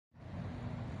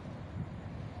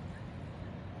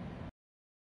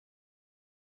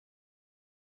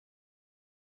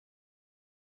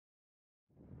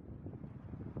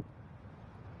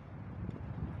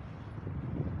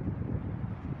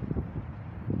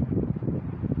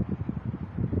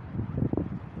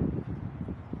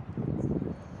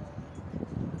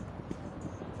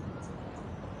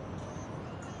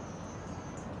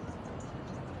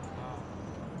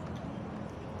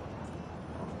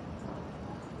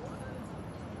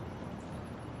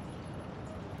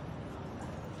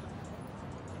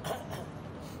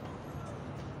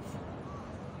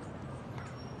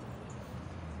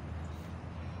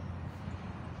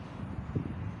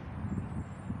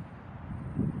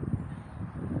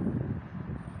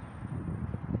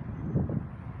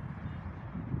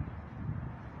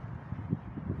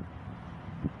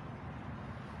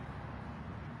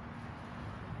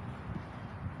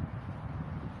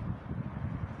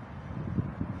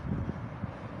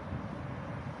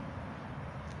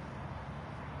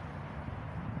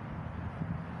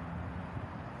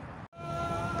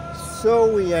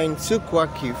So we are in Souk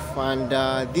Waqif, and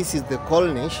this is the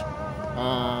Corniche.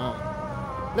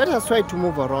 Let us try to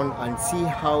move around and see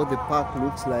how the park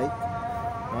looks like,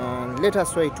 and let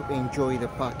us try to enjoy the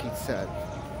park itself.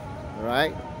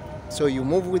 Right? So you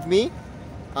move with me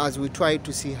as we try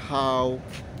to see how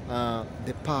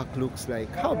the park looks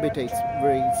like, how better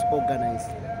it's organized,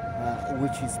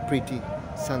 which is pretty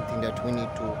something that we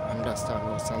need to understand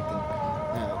or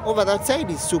something. Over that side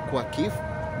is Souk Waqif.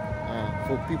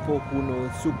 For people who know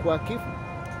Souk Waqif,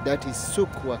 that is Souk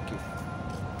Waqif.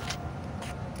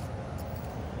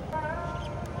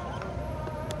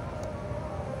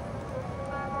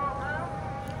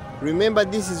 Remember,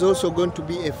 this is also going to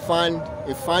be a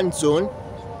fan zone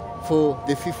for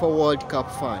the FIFA World Cup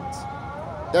fans.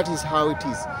 That is how it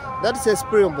is. That is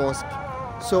Esprit Mosque.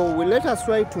 So let us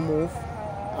try to move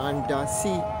and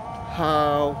see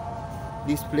how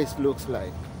this place looks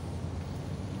like.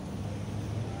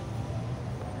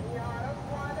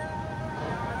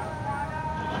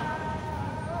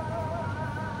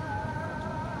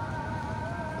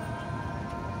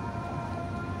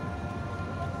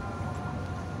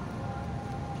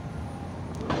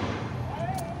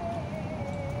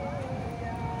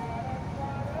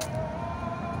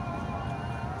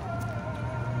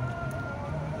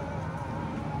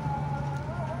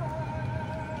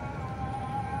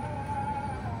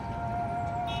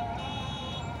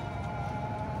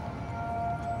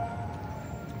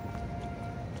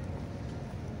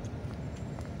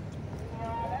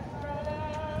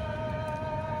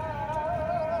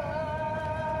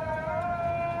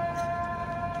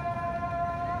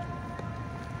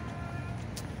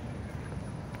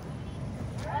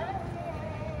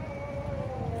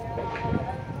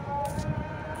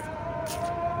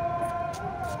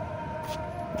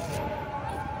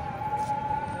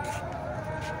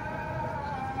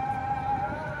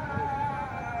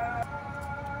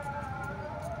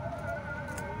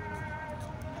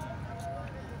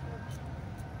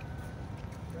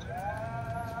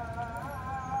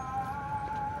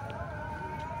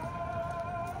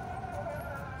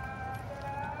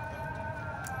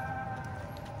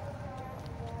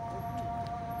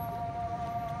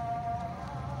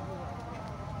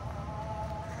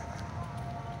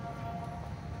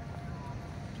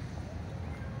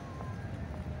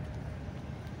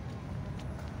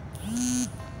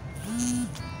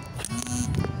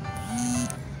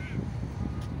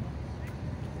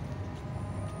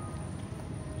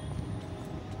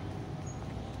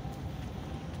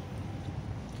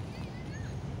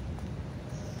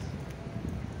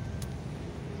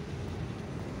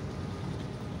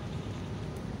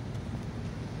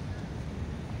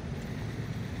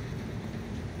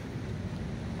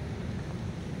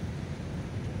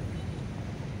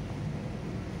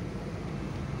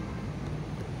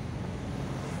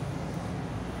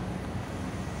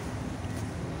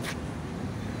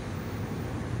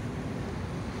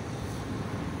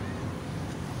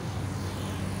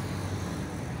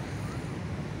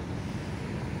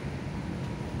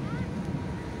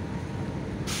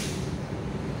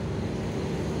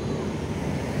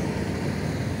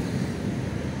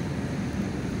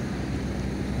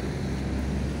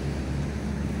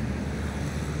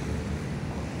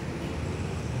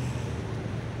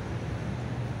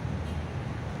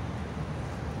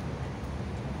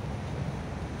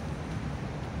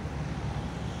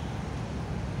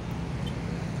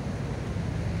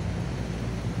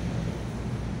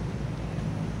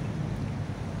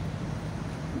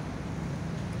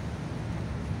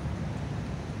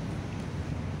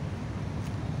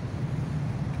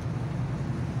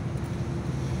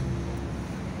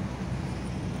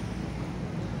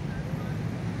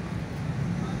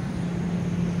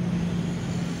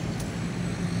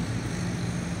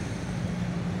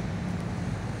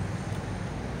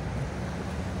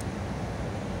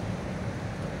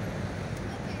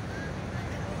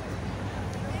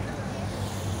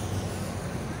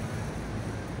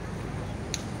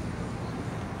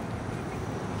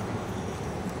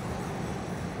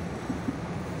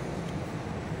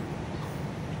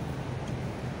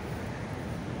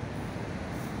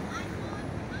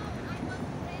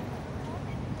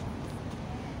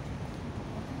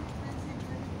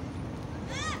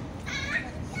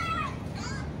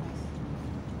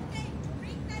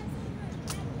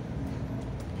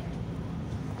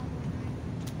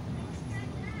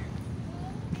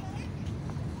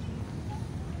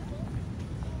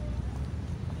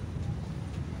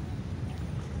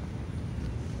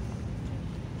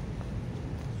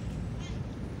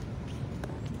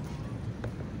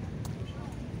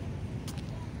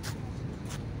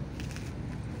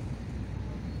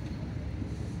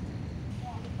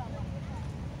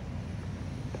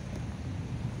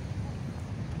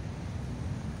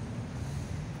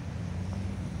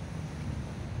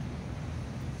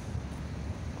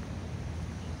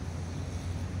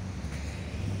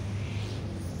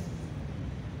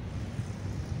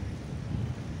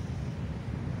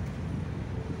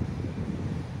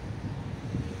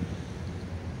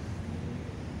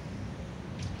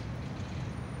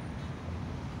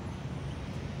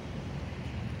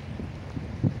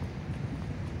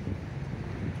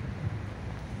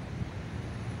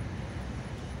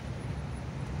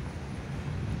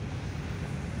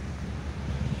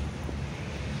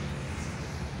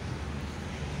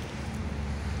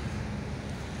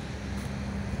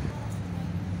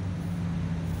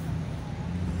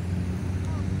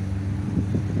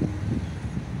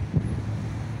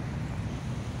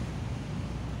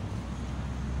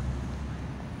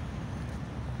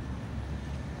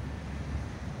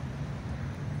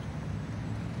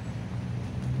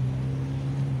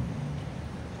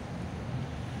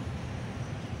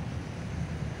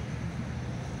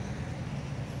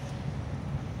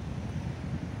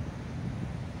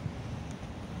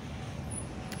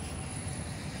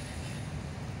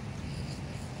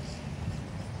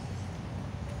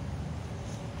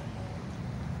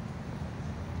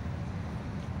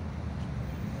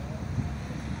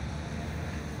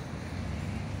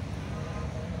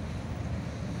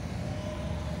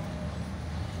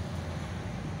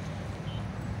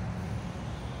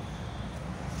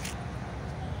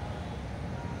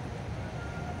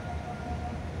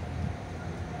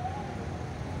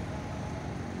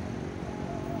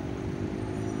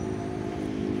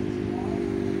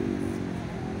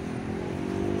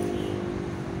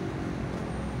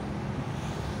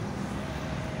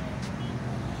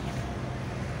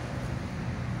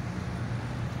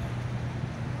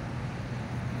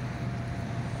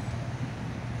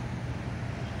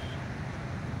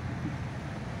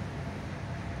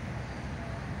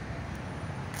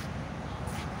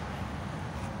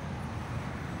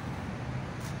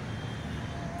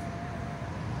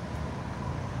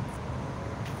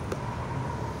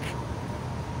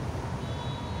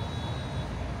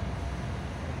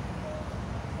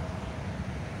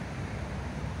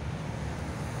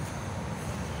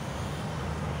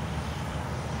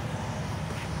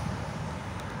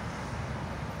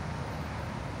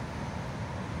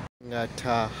 at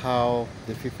how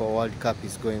the FIFA World Cup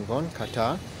is going on,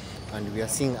 Qatar, and we are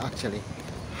seeing actually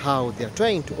how they are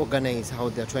trying to organize, how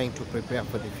they are trying to prepare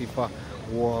for the FIFA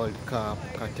World Cup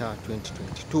Qatar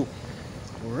 2022.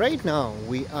 Right now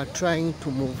we are trying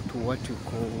to move to what you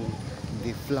call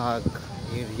the flag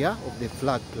area of the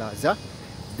Flag Plaza.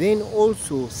 Then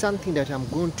also something that I'm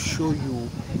going to show you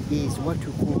is what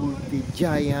you call the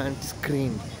giant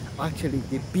screen, actually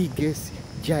the biggest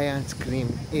giant screen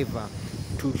ever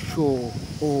to show,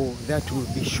 or that will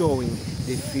be showing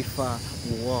the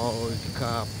FIFA World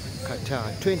Cup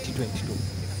Qatar 2022.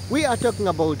 We are talking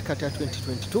about Qatar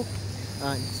 2022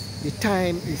 and the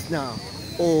time is now.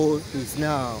 All is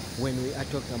now when we are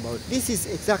talking about. This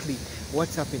is exactly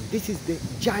what's happening. This is the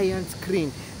giant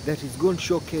screen that is going to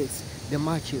showcase the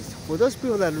matches. For those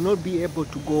people that will not be able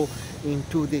to go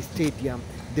into the stadium,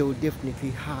 they will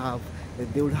definitely have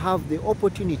the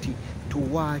opportunity to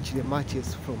watch the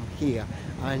matches from here.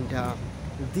 And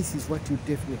this is what you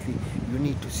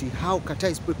need to see, how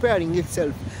Qatar is preparing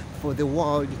itself for the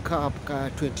World Cup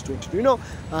 2022. You know,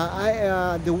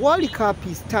 the World Cup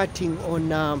is starting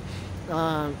on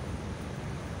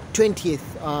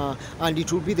 20th, and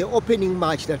it will be the opening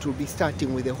match that will be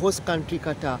starting with the host country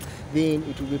Qatar. Then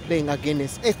it will be playing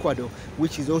against Ecuador,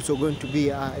 which is also going to be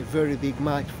a very big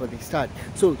match for the start.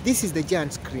 So this is the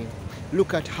giant screen.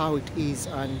 Look at how it is,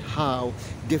 and how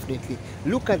definitely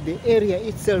look at the area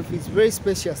itself is very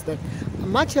spacious, that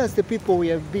much as the people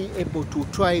will be able to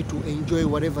try to enjoy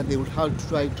whatever they will have to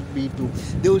try to be do,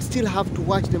 they will still have to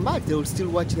watch the match. They will still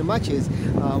watch the matches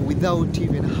without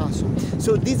even hassle.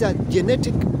 So these are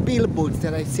genetic billboards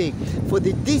that I say. For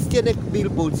these genetic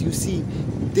billboards, you see,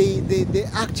 they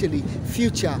actually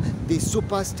feature the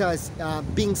superstars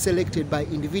being selected by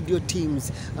individual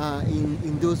teams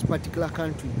in those particular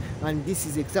countries, and this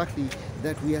is exactly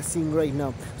that we are seeing right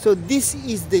now. So this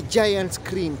is the giant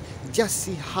screen. Just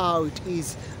see how it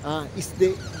is. It's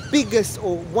the biggest,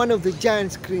 or one of the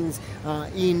giant screens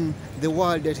in the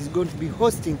world, that is going to be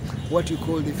hosting what you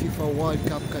call the FIFA World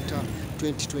Cup Qatar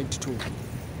 2022.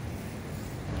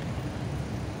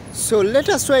 So let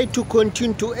us try to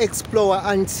continue to explore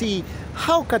and see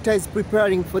how Qatar is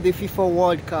preparing for the FIFA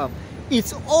World Cup.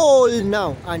 It's all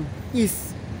now, and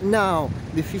is now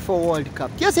the FIFA World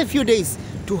Cup. Just a few days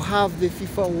to have the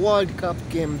FIFA World Cup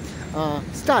game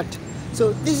start.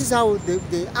 So this is how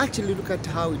they actually look at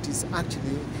how it is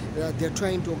actually. They're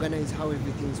trying to organize how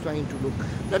everything is trying to look.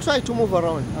 Let's try to move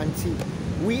around and see.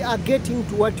 We are getting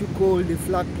to what you call the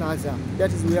Flag Plaza.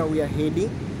 That is where we are heading.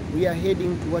 We are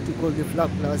heading to what we call the Flag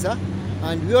Plaza,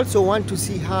 and we also want to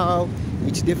see how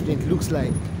it definitely looks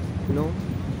like. You know,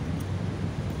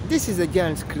 this is a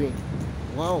giant screen.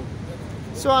 Wow,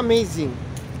 so amazing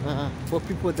for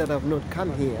people that have not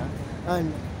come here,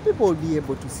 and people will be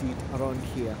able to see it around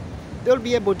here. They'll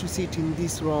be able to see it in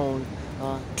this round,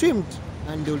 trimmed,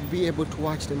 and they'll be able to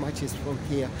watch the matches from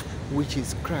here, which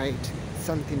is quite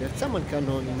something that someone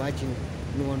cannot imagine,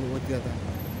 no one or the other.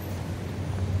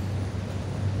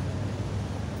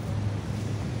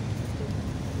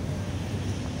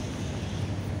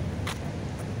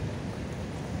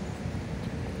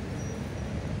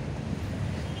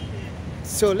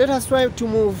 So let us try to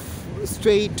move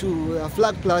straight to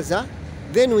Flag Plaza.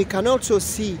 Then we can also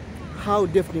see how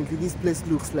definitely this place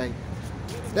looks like.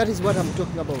 That is what I'm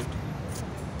talking about.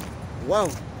 Wow,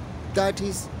 that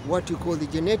is what you call the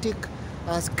genetic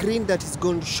screen that is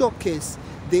going to showcase.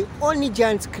 The only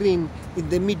giant screen in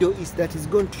the middle is that is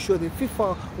going to show the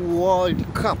FIFA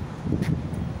World Cup.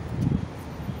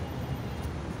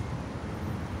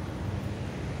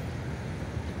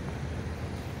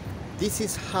 This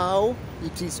is how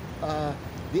it is.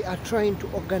 They are trying to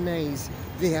organize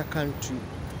their country,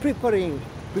 preparing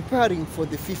for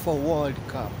the FIFA World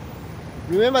Cup.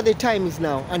 Remember, the time is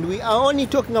now, and we are only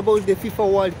talking about the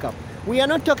FIFA World Cup. We are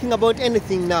not talking about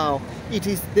anything now. It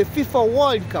is the FIFA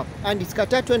World Cup, and it's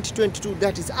Qatar 2022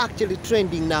 that is actually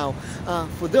trending now.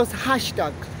 For those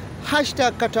hashtag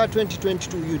Qatar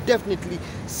 2022, you definitely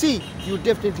see, you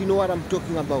definitely know what I'm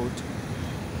talking about.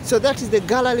 So that is the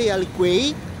Gallery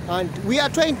Alquay. And we are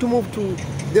trying to move to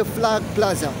the Flag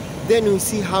Plaza. Then we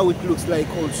see how it looks like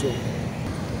also.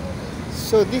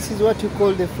 So this is what you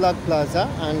call the Flag Plaza,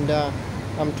 and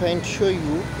I'm trying to show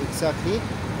you exactly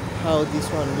how this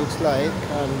one looks like,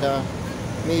 and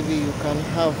maybe you can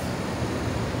have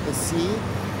a see.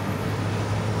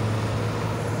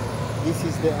 This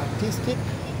is the artistic.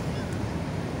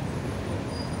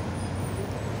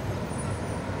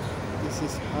 This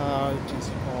is how it is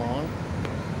on.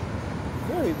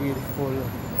 Very beautiful.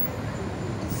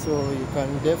 So you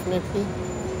can definitely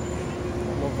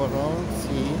move around,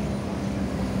 see.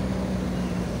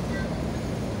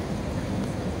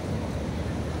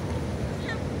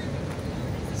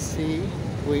 see,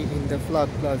 we're in the Flag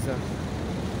Plaza.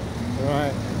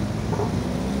 Right.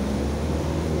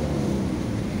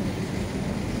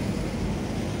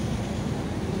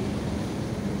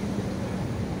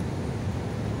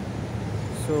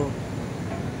 So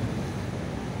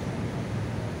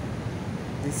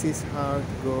this is how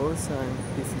it goes, and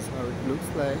this is how it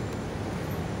looks like.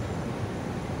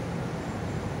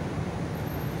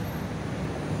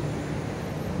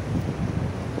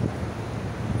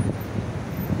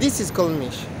 This is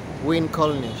Colnish. We're in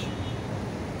Colnish.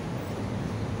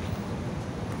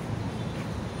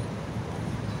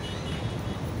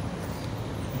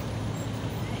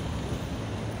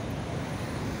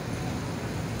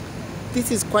 This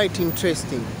is quite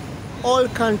interesting. All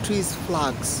countries'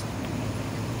 flags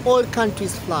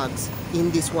in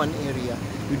this one area.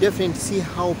 You definitely see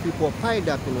how people are piled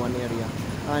up in one area,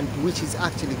 and which is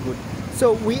actually good.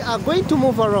 So we are going to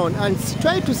move around and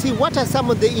try to see what are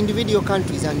some of the individual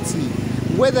countries, and see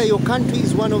whether your country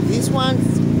is one of these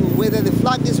ones, whether the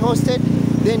flag is hosted.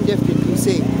 Then definitely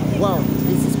say, wow,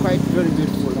 this is quite very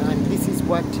beautiful, and this is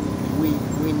what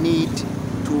we need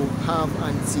to have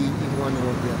and see in one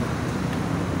or the other.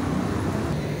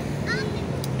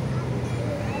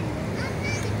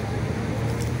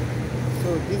 So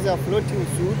these are floating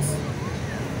suits.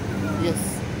 Yes.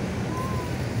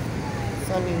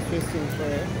 Some interesting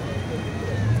trade.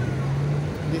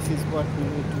 This is what we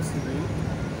need to see.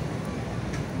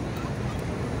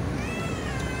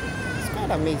 It's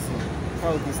quite amazing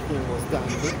how this thing was done.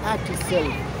 The art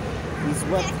itself is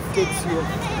what takes you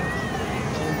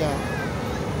and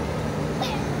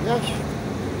gosh,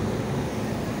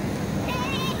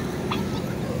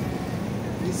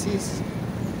 this is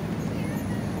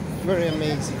very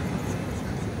amazing.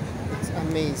 It's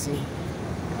amazing.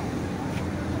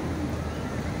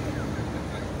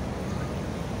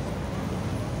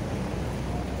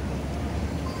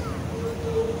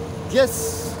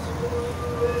 Yes.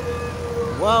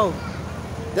 Wow.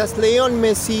 That's Lionel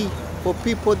Messi for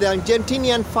people, the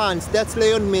Argentinian fans. That's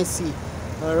Lionel Messi.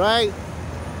 All right.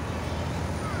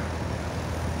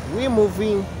 We're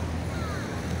moving.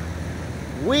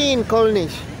 We're in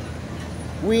Colnish.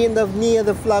 We're near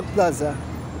the Flag Plaza.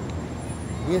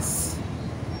 Yes.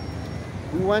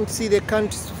 We want to see the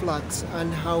country's flags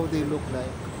and how they look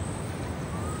like.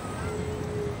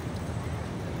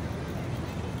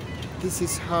 This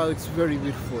is how it's very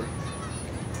beautiful.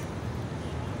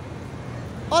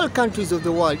 All countries of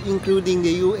the world, including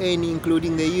the UN,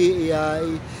 including the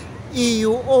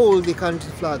EU, all the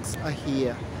country flags are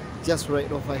here, just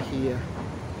right over here.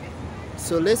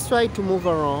 So let's try to move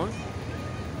around.